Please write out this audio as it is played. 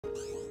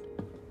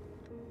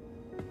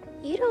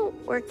You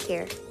don't work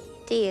here,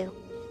 do you?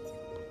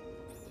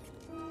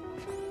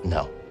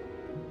 No.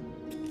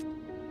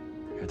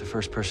 You're the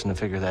first person to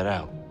figure that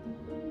out.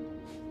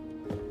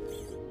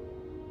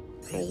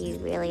 Are you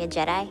really a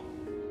Jedi?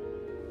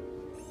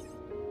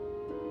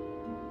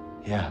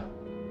 Yeah.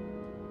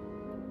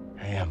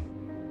 I am.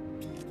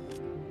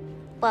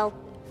 Well,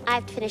 I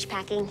have to finish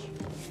packing.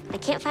 I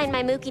can't find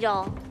my Mookie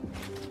doll.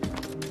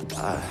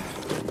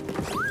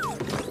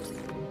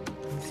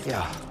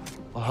 Yeah.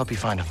 I'll help you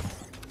find him.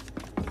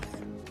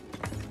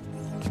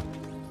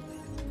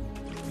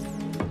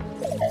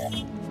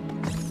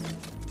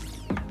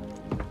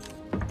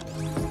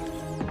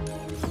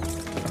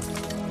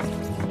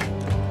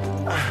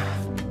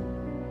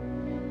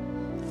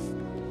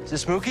 Is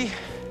this Mookie?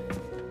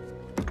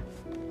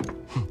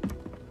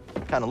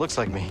 Kinda looks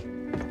like me.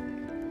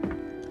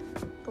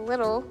 A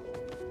little.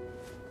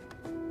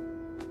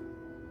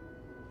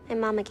 My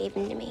mama gave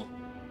him to me.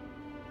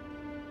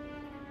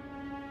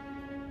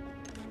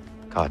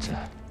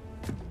 Kata.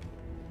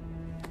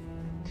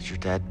 Did your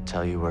dad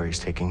tell you where he's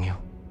taking you?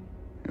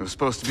 It was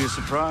supposed to be a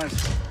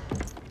surprise.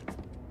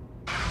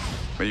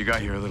 But you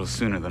got here a little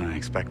sooner than I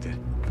expected.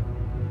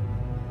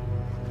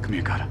 Come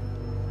here, Kata.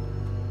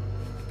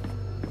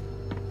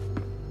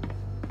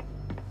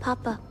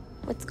 Papa,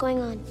 what's going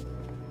on?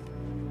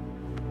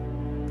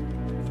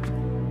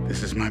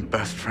 This is my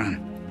best friend.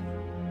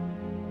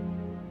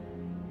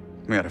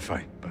 We had a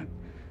fight, but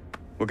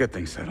we'll get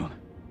things settled.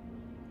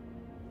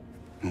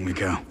 When we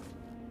go.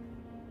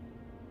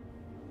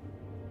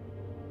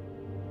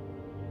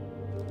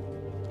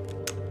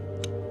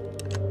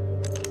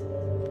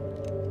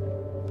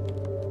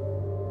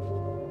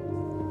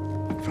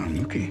 Found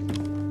Mookie.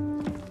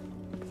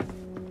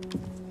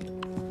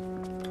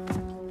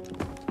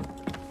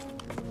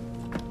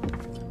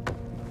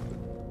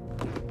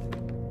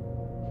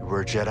 You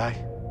were a Jedi?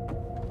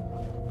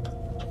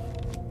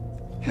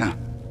 Yeah.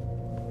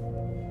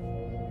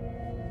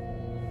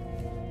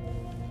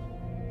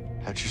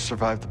 How'd you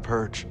survive the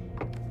Purge?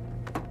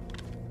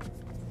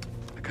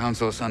 The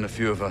Council assigned a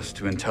few of us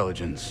to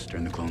intelligence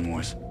during the Clone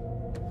Wars.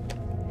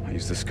 I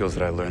used the skills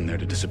that I learned there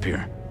to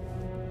disappear.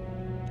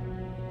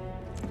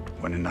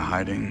 Went into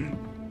hiding.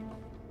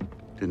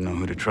 Didn't know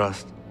who to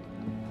trust.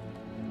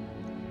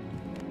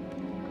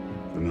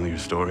 Familiar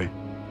story.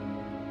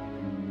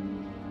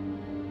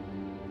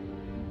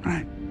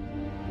 Right.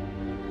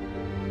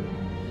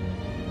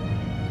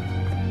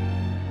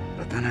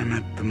 But then I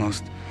met the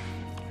most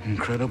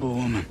incredible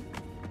woman.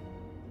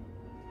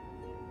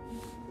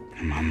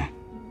 Your mama.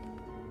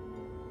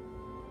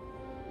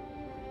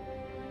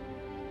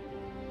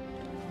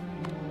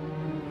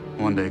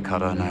 One day,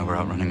 Kata and I were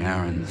out running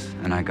errands,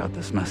 and I got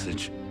this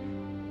message.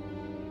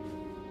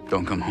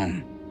 Don't come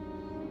home.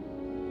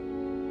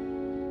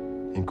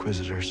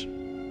 Inquisitors.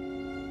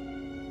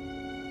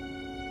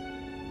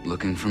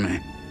 Looking for me.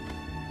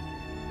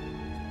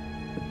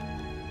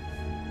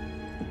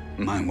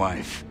 My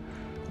wife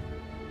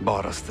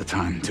bought us the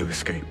time to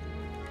escape.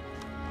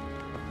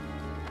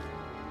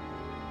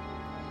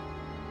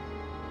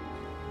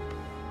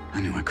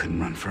 I knew I couldn't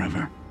run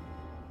forever,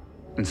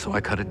 and so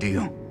I cut a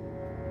deal.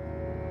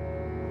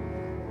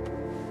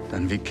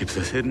 Danvik keeps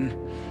us hidden,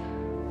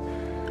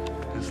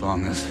 as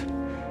long as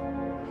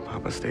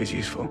Papa stays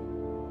useful.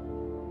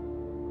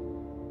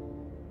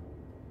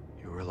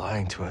 You were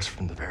lying to us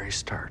from the very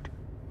start.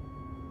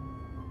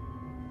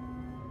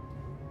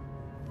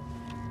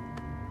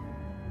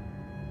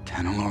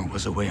 Tanalor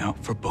was a way out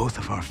for both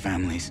of our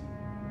families.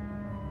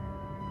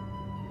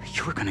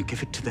 You were gonna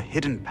give it to the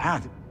hidden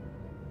path.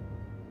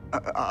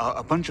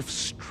 A bunch of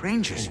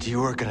strangers. And you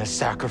were gonna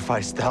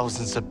sacrifice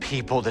thousands of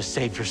people to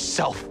save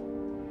yourself.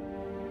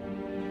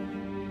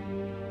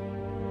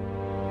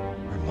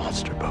 We're a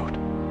monster boat.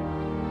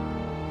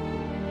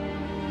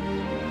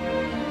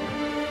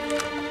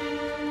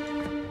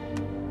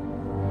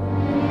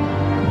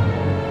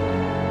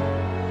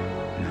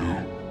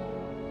 No.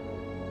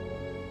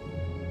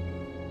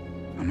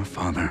 I'm a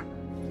father.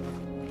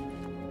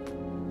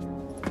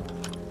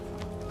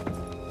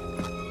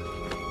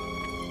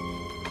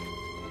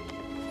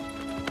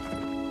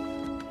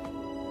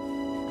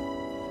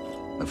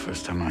 The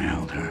first time I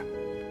held her,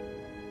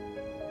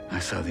 I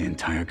saw the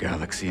entire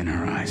galaxy in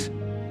her eyes.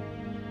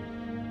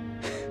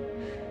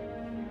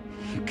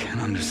 You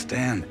can't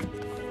understand.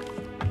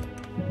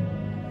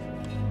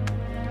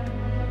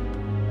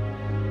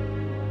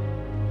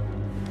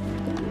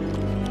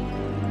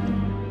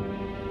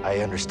 I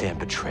understand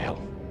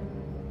betrayal.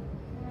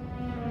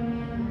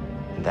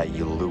 And that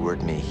you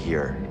lured me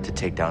here to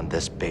take down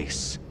this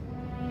base.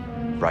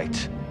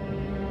 Right?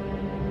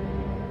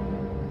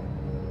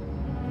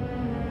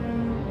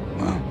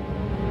 Well,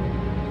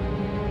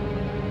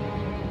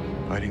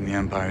 fighting the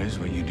Empire is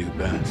what you do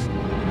best.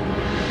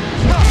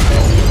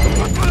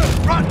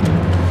 Run!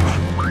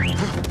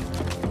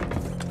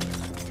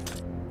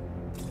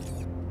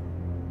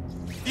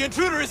 The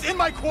intruder is in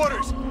my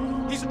quarters!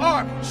 He's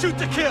armed! Shoot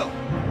to kill!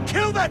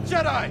 Kill that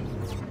Jedi!